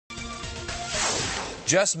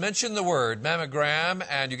Just mention the word mammogram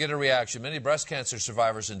and you get a reaction. Many breast cancer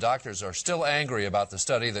survivors and doctors are still angry about the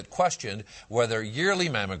study that questioned whether yearly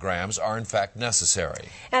mammograms are in fact necessary.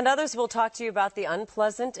 And others will talk to you about the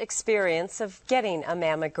unpleasant experience of getting a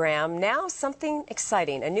mammogram. Now something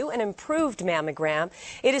exciting, a new and improved mammogram.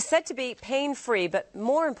 It is said to be pain-free, but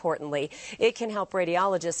more importantly, it can help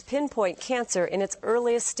radiologists pinpoint cancer in its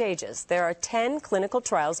earliest stages. There are 10 clinical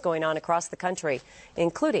trials going on across the country,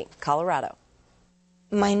 including Colorado.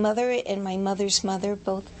 My mother and my mother's mother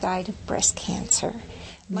both died of breast cancer.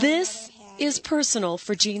 This is personal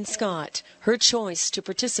for Jean Scott. Her choice to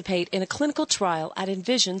participate in a clinical trial at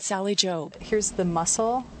Invision Sally Jobe. Here's the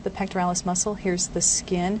muscle, the pectoralis muscle. Here's the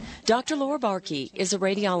skin. Dr. Laura Barkey is a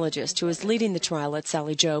radiologist who is leading the trial at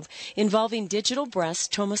Sally Jobe involving digital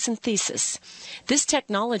breast tomosynthesis. This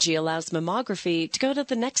technology allows mammography to go to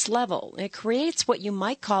the next level. It creates what you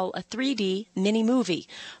might call a 3D mini-movie,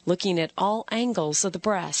 looking at all angles of the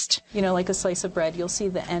breast. You know, like a slice of bread, you'll see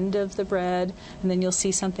the end of the bread, and then you'll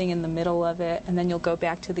see something in the middle of it, and then you'll go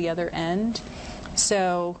back to the other end.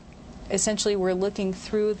 So essentially we're looking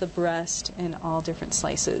through the breast in all different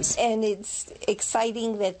slices. And it's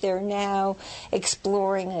exciting that they're now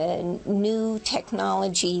exploring a new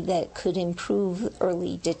technology that could improve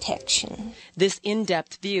early detection. This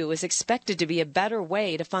in-depth view is expected to be a better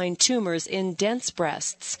way to find tumors in dense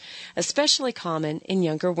breasts, especially common in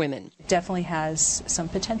younger women. Definitely has some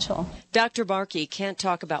potential. Dr. Barkey can't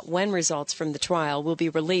talk about when results from the trial will be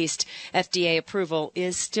released. FDA approval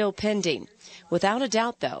is still pending. Without a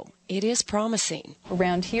doubt, though, it is promising.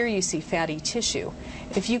 Around here you see fatty tissue.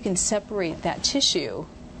 If you can separate that tissue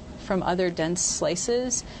from other dense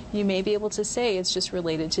slices, you may be able to say it's just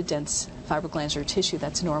related to dense fibroglandular tissue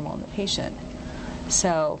that's normal in the patient.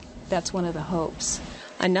 So that's one of the hopes.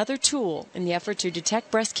 Another tool in the effort to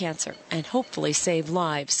detect breast cancer and hopefully save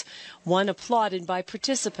lives. One applauded by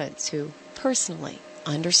participants who personally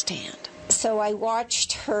understand. So I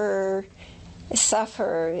watched her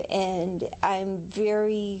suffer, and I'm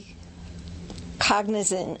very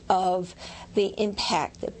cognizant of the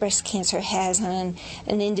impact that breast cancer has on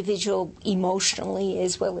an individual emotionally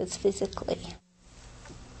as well as physically.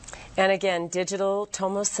 And again, digital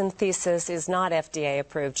tomosynthesis is not FDA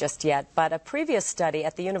approved just yet, but a previous study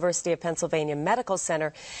at the University of Pennsylvania Medical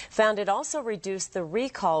Center found it also reduced the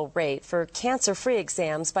recall rate for cancer-free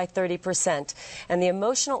exams by 30%. And the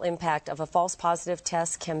emotional impact of a false positive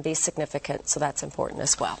test can be significant, so that's important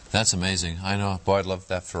as well. That's amazing. I know. Boy, I'd love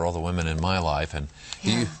that for all the women in my life. And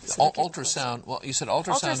ultrasound, well, you said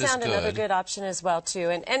ultrasound is good. Ultrasound, another good option as well, too.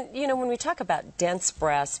 And, you know, when we talk about dense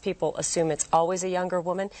breasts, people assume it's always a younger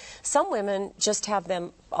woman. Some women just have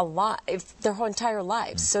them their whole entire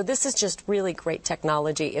lives. So this is just really great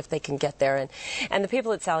technology if they can get there. And the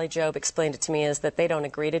people at Sally Jobe explained it to me is that they don't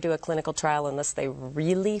agree to do a clinical trial unless they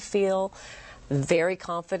really feel very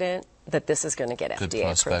confident that this is going to get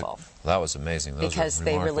FDA approval. That was amazing. Because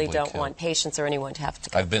they really don't want patients or anyone to have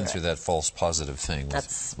to go I've been through that false positive thing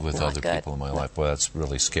with other people in my life. Boy, that's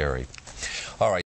really scary. All right.